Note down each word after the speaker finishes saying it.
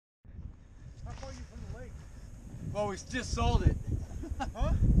Well, we just sold it.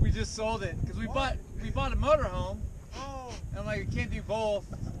 Huh? We just sold it because we bought a motorhome. Oh. And like we can't do both.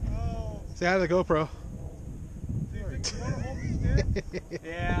 Oh. Say hi to the GoPro. Do you think the motorhome is dead?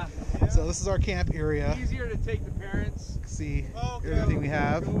 Yeah. So this is our camp area. Easier to take the parents. See Okay. everything we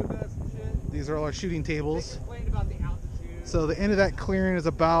have. Go with us and shit. These are all our shooting They tables. complained about the altitude. So the end of that clearing is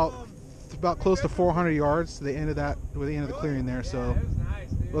about close to 400 yards to the end of that, with the end of the clearing there. Yeah, So it was nice,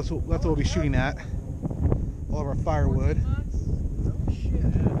 dude. that's what we'll be shooting at. All of our firewood. 14 months? Oh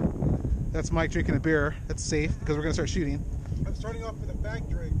shit. That's Mike drinking a beer. That's safe because we're gonna start shooting. I'm starting off with a back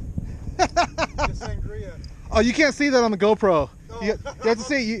drink. The sangria. Oh, you can't see that on the GoPro. No. You have to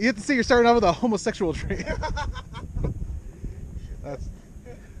say you're starting off with a homosexual drink.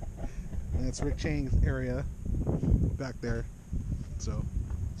 That's Rick Chang's area back there. So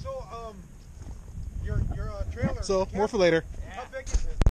So, your trailer. more for later.